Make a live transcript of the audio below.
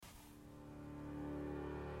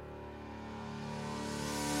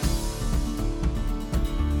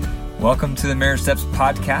Welcome to the Marriage Steps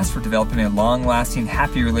podcast, where developing a long-lasting,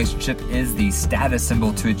 happy relationship is the status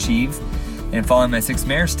symbol to achieve. And following my 6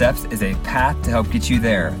 marriage steps is a path to help get you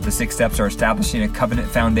there. The 6 steps are establishing a covenant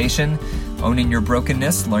foundation, owning your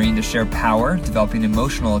brokenness, learning to share power, developing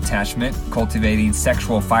emotional attachment, cultivating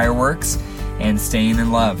sexual fireworks, and staying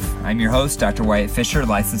in love. I'm your host, Dr. Wyatt Fisher,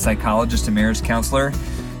 licensed psychologist and marriage counselor.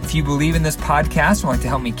 If you believe in this podcast and would like to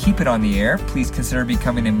help me keep it on the air, please consider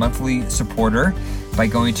becoming a monthly supporter by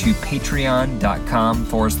going to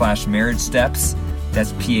patreon.com/marriage steps.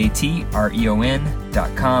 That's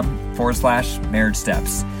patreon.com/marriage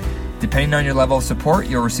steps. Depending on your level of support,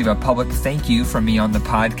 you'll receive a public thank you from me on the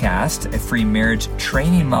podcast, a free marriage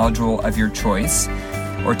training module of your choice,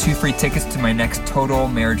 or 2 free tickets to my next Total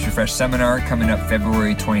Marriage Refresh seminar coming up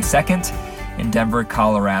February 22nd in Denver,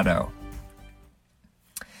 Colorado.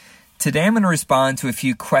 Today I'm going to respond to a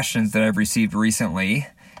few questions that I've received recently.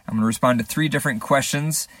 I'm going to respond to 3 different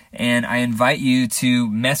questions, and I invite you to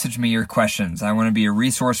message me your questions. I want to be a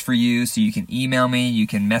resource for you, so you can email me, you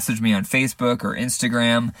can message me on Facebook or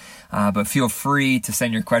Instagram, but feel free to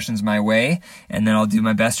send your questions my way, and then I'll do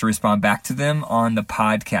my best to respond back to them on the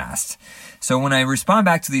podcast. So when I respond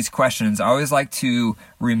back to these questions, I always like to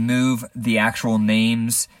remove the actual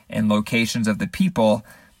names and locations of the people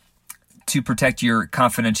to protect your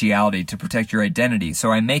confidentiality, to protect your identity.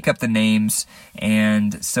 So I make up the names,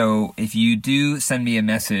 and so if you do send me a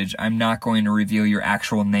message, I'm not going to reveal your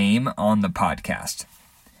actual name on the podcast.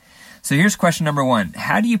 So here's question number 1.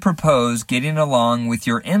 How do you propose getting along with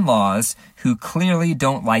your in-laws who clearly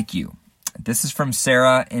don't like you? This is from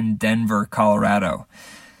Sarah in Denver, Colorado.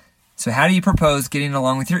 So how do you propose getting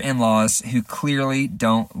along with your in-laws who clearly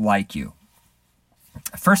don't like you?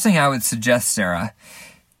 First thing I would suggest, Sarah,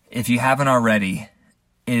 if you haven't already,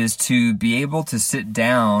 is to be able to sit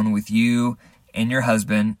down with you and your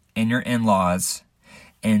husband and your in-laws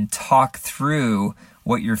and talk through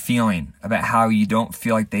what you're feeling about how you don't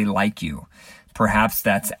feel like they like you. Perhaps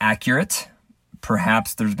that's accurate.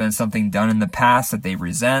 Perhaps there's been something done in the past that they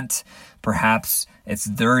resent. Perhaps it's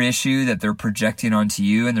their issue that they're projecting onto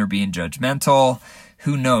you and they're being judgmental.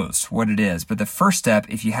 Who knows what it is? But the first step,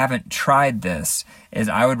 if you haven't tried this, is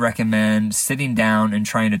I would recommend sitting down and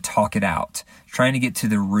trying to talk it out, trying to get to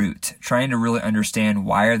the root, trying to really understand,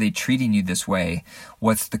 why are they treating you this way?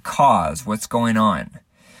 What's the cause? What's going on?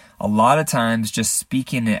 A lot of times just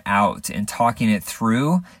speaking it out and talking it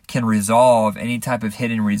through can resolve any type of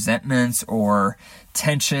hidden resentments or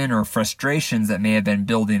tension or frustrations that may have been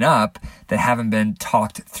building up that haven't been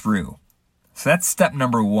talked through. So that's step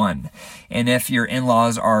number 1. And if your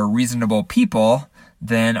in-laws are reasonable people,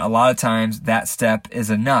 then a lot of times that step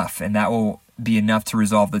is enough, and that will be enough to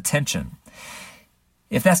resolve the tension.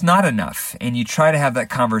 If that's not enough, and you try to have that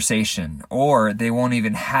conversation, or they won't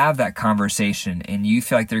even have that conversation, and you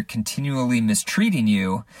feel like they're continually mistreating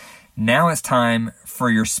you, now it's time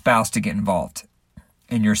for your spouse to get involved.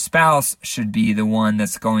 And your spouse should be the one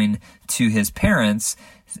that's going to his parents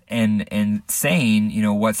and saying,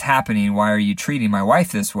 what's happening? Why are you treating my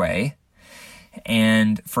wife this way?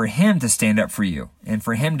 And for him to stand up for you and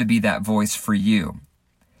for him to be that voice for you.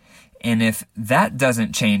 And if that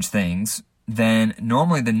doesn't change things, then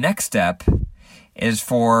normally the next step is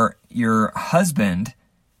for your husband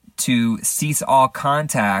to cease all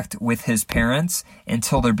contact with his parents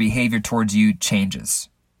until their behavior towards you changes.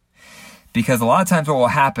 Because a lot of times what will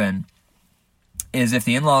happen is, if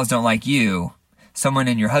the in-laws don't like you, someone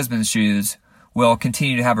in your husband's shoes will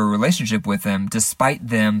continue to have a relationship with them despite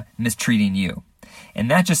them mistreating you.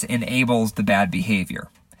 And that just enables the bad behavior.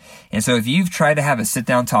 And so if you've tried to have a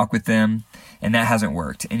sit-down talk with them and that hasn't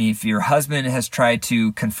worked, and if your husband has tried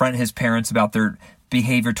to confront his parents about their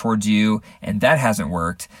behavior towards you and that hasn't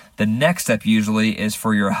worked, the next step usually is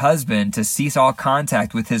for your husband to cease all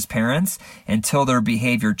contact with his parents until their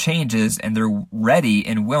behavior changes and they're ready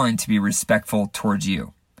and willing to be respectful towards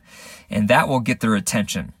you. And that will get their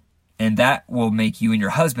attention. And that will make you and your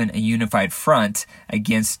husband a unified front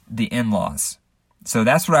against the in-laws. So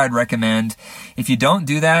that's what I'd recommend. If you don't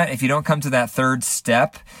do that, if you don't come to that 3rd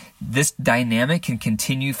step, this dynamic can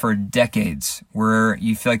continue for decades, where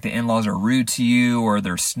you feel like the in-laws are rude to you, or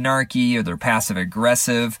they're snarky, or they're passive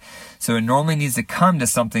aggressive. So it normally needs to come to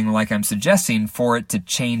something like I'm suggesting for it to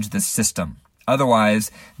change the system.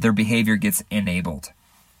 Otherwise, their behavior gets enabled.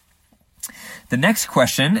 The next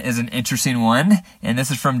question is an interesting one, and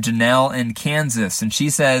this is from Janelle in Kansas. And she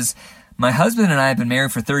says, my husband and I have been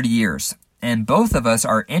married for 30 years, and both of us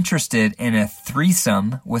are interested in a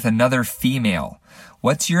threesome with another female.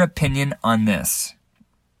 What's your opinion on this?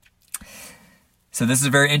 So this is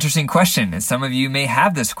a very interesting question, and some of you may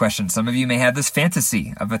have this question. Some of you may have this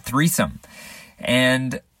fantasy of a threesome.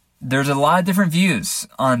 And there's a lot of different views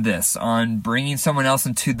on this, on bringing someone else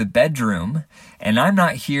into the bedroom. And I'm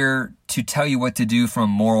not here to tell you what to do from a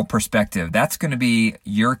moral perspective. That's going to be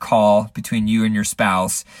your call between you and your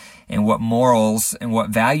spouse and what morals and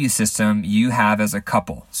what value system you have as a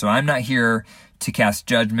couple. So I'm not here to cast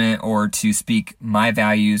judgment or to speak my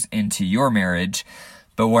values into your marriage.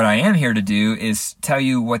 But what I am here to do is tell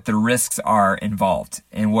you what the risks are involved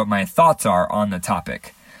and what my thoughts are on the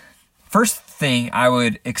topic. First thing I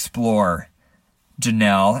would explore,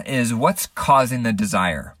 Janelle, is what's causing the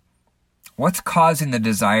desire. What's causing the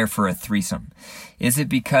desire for a threesome? Is it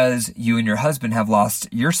because you and your husband have lost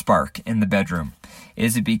your spark in the bedroom?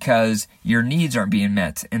 Is it because your needs aren't being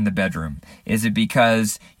met in the bedroom? Is it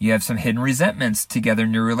because you have some hidden resentments together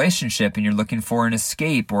in your relationship and you're looking for an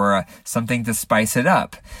escape or something to spice it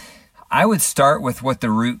up? I would start with what the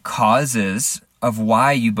root cause is of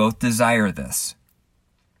why you both desire this.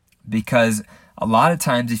 Because a lot of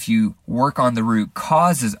times if you work on the root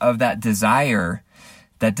causes of that desire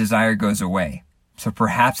goes away. So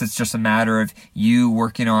perhaps it's just a matter of you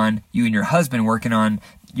and your husband working on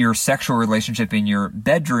your sexual relationship in your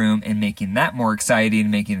bedroom and making that more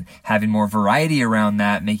exciting, having more variety around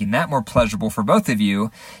that, making that more pleasurable for both of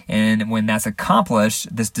you. And when that's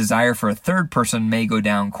accomplished, this desire for a third person may go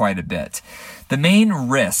down quite a bit. The main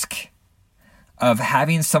risk of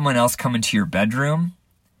having someone else come into your bedroom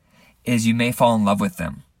is you may fall in love with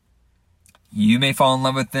them. You may fall in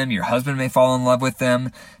love with them. Your husband may fall in love with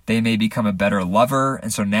them. They may become a better lover.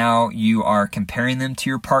 And so now you are comparing them to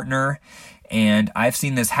your partner. And I've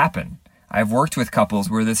seen this happen. I've worked with couples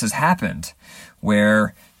where this has happened,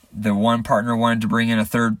 where the one partner wanted to bring in a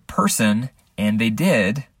third person, and they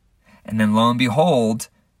did. And then lo and behold,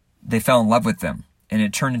 they fell in love with them. And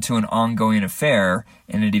it turned into an ongoing affair,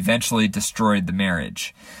 and it eventually destroyed the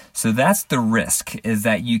marriage. So that's the risk, is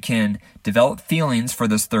that you can develop feelings for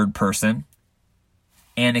this third person,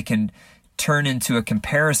 and it can turn into a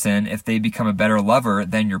comparison. If they become a better lover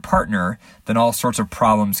than your partner, then all sorts of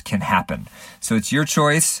problems can happen. So it's your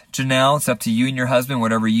choice, Janelle. It's up to you and your husband,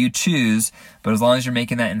 whatever you choose. But as long as you're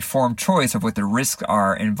making that informed choice of what the risks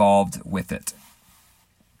are involved with it.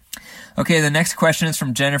 Okay, the next question is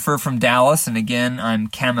from Jennifer from Dallas. And again, I'm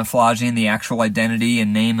camouflaging the actual identity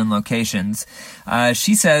and name and locations.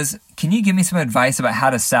 She says, can you give me some advice about how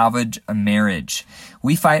to salvage a marriage?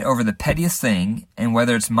 We fight over the pettiest thing, and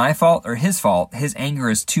whether it's my fault or his fault, his anger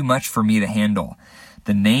is too much for me to handle.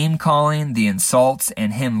 The name calling, the insults,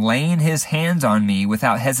 and him laying his hands on me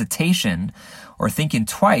without hesitation or thinking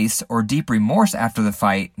twice or deep remorse after the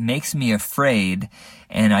fight makes me afraid,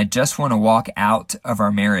 and I just want to walk out of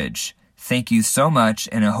our marriage. Thank you so much,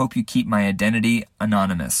 and I hope you keep my identity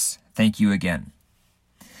anonymous. Thank you again.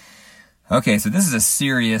 Okay, so this is a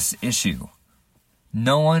serious issue.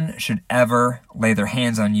 No one should ever lay their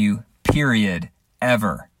hands on you, period,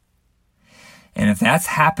 ever. And if that's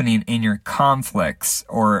happening in your conflicts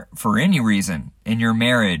or for any reason in your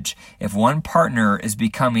marriage, if one partner is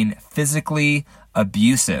becoming physically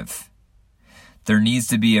abusive, there needs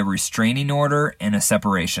to be a restraining order and a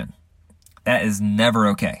separation. That is never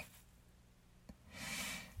okay.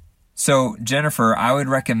 So, Jennifer, I would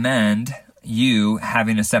recommend you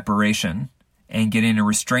having a separation and getting a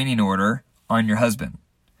restraining order on your husband.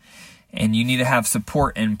 And you need to have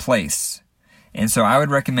support in place. And so I would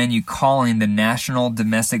recommend you calling the National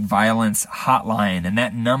Domestic Violence Hotline. And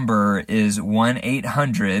that number is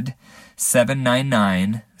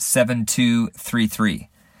 1-800-799-7233.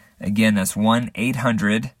 Again, that's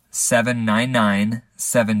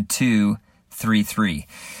 1-800-799-7233.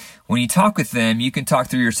 When you talk with them, you can talk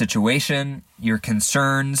through your situation, your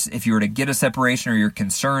concerns if you were to get a separation, or your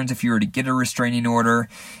concerns if you were to get a restraining order,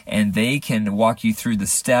 and they can walk you through the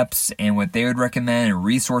steps and what they would recommend and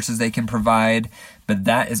resources they can provide. But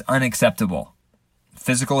that is unacceptable.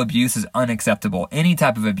 Physical abuse is unacceptable. Any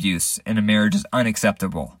type of abuse in a marriage is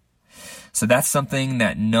unacceptable. So that's something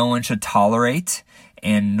that no one should tolerate.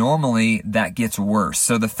 And normally that gets worse.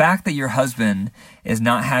 So the fact that your husband is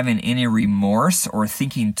not having any remorse or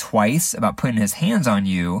thinking twice about putting his hands on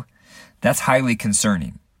you, that's highly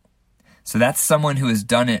concerning. So that's someone who has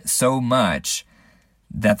done it so much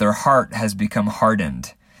that their heart has become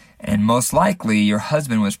hardened. And most likely your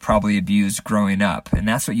husband was probably abused growing up. And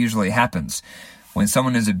that's what usually happens. When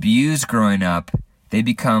someone is abused growing up, they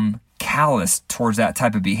become callous towards that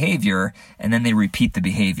type of behavior, and then they repeat the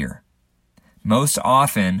behavior. Most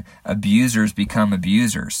often, abusers become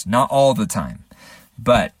abusers. Not all the time.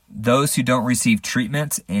 But those who don't receive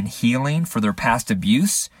treatment and healing for their past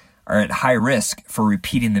abuse are at high risk for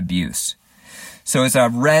repeating the abuse. So it's a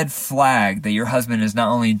red flag that your husband is not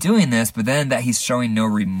only doing this, but then that he's showing no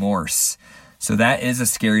remorse. So that is a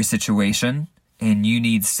scary situation, and you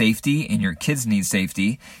need safety and your kids need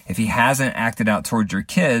safety. If he hasn't acted out towards your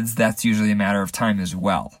kids, that's usually a matter of time as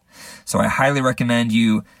well. So I highly recommend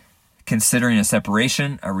you considering a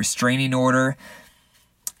separation, a restraining order.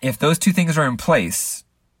 If those two things are in place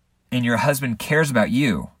and your husband cares about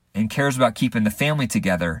you and cares about keeping the family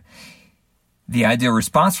together, the ideal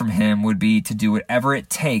response from him would be to do whatever it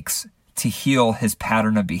takes to heal his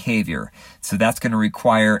pattern of behavior. So that's going to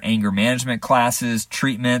require anger management classes,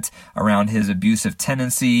 treatment around his abusive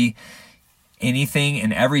tendency, anything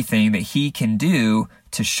and everything that he can do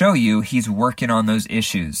to show you he's working on those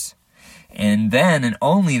issues. And then, and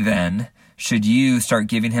only then, should you start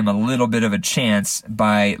giving him a little bit of a chance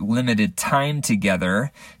by limited time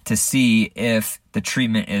together to see if the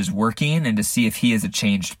treatment is working and to see if he is a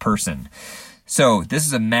changed person. So this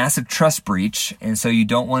is a massive trust breach, and so you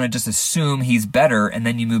don't want to just assume he's better and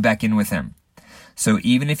then you move back in with him. So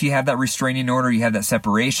even if you have that restraining order, you have that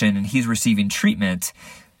separation, and he's receiving treatment,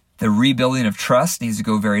 the rebuilding of trust needs to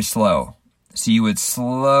go very slow. So you would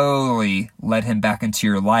slowly let him back into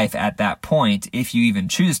your life at that point, if you even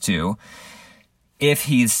choose to, if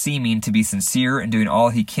he's seeming to be sincere and doing all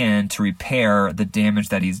he can to repair the damage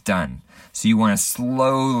that he's done. So you want to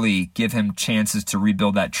slowly give him chances to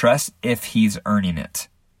rebuild that trust if he's earning it.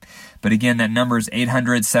 But again, that number is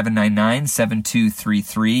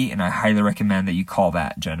 800-799-7233, and I highly recommend that you call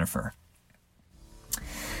that, Jennifer.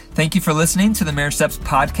 Thank you for listening to the Marriage Steps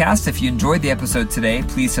podcast. If you enjoyed the episode today,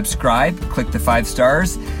 please subscribe, click the 5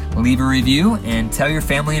 stars, leave a review, and tell your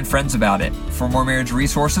family and friends about it. For more marriage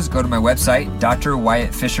resources, go to my website,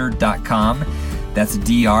 drwyattfisher.com. That's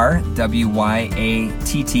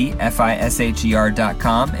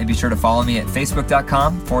drwyattfisher.com. And be sure to follow me at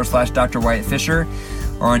facebook.com/Dr. Wyatt Fisher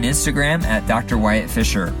or on Instagram at Dr. Wyatt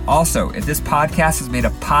Fisher. Also, if this podcast has made a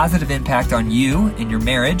positive impact on you and your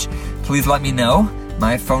marriage, please let me know.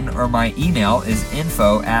 My phone or my email is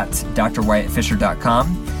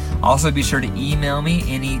info@drwyattfisher.com. Also, be sure to email me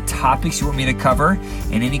any topics you want me to cover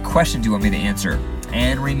and any questions you want me to answer.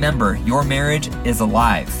 And remember, your marriage is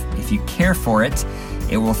alive. If you care for it,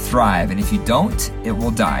 it will thrive. And if you don't, it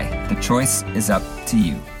will die. The choice is up to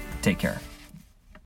you. Take care.